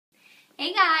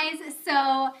Hey guys,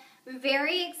 so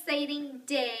very exciting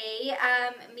day.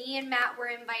 Me and Matt were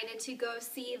invited to go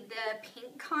see the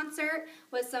Pink concert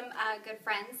with some good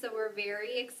friends, so we're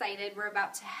very excited. We're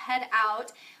about to head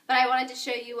out, but I wanted to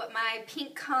show you what my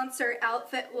Pink concert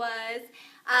outfit was.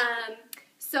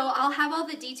 So I'll have all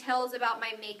the details about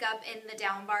my makeup in the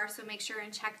down bar, so make sure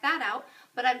and check that out.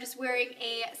 But I'm just wearing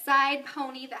a side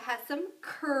pony that has some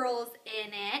curls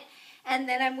in it. And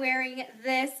then I'm wearing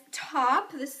this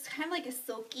top. This is kind of like a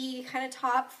silky kind of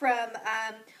top from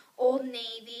Old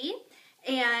Navy.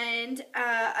 And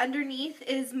underneath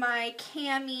is my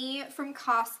cami from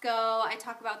Costco. I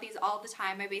talk about these all the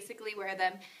time. I basically wear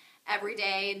them every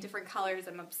day in different colors.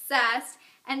 I'm obsessed.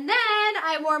 And then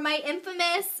I wore my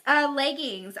infamous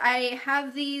leggings. I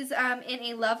have these in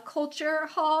a Love Culture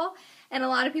haul. And a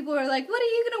lot of people are like, what are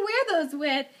you going to wear those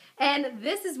with? And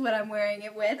this is what I'm wearing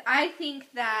it with. I think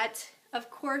that, of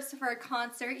course, for a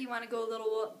concert, you want to go a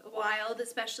little wild,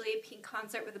 especially a Pink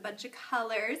concert with a bunch of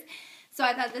colors. So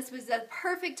I thought this was the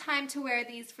perfect time to wear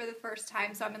these for the first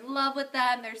time. So I'm in love with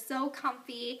them. They're so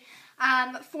comfy.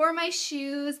 For my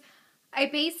shoes, I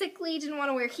basically didn't want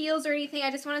to wear heels or anything.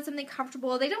 I just wanted something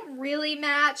comfortable. They don't really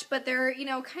match, but they're, you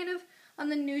know, kind of on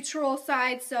the neutral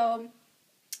side, so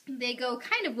they go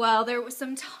kind of well. There was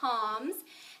some Toms.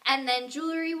 And then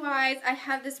jewelry-wise, I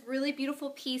have this really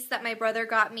beautiful piece that my brother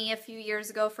got me a few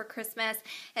years ago for Christmas.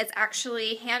 It's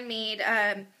actually handmade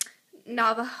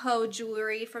Navajo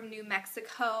jewelry from New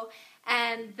Mexico.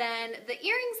 And then the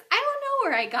earrings, I don't know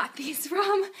where I got these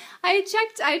from. I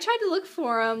tried to look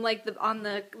for them like on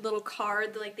the little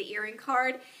card, like the earring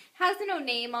card. It has no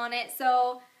name on it,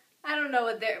 so I don't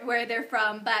know where they're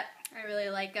from, but I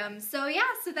really like them. So yeah,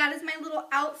 so that is my little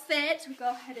outfit. We'll go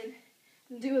ahead and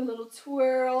do a little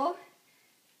twirl.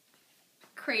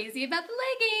 Crazy about the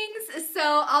leggings.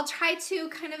 So I'll try to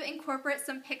kind of incorporate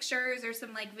some pictures or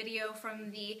some like video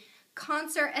from the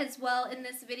concert as well in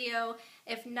this video.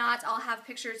 If not, I'll have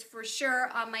pictures for sure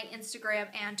on my Instagram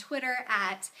and Twitter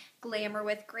at Glamour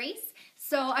with Grace.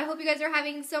 So I hope you guys are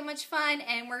having so much fun,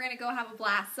 and we're gonna go have a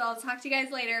blast. So I'll talk to you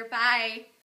guys later. Bye.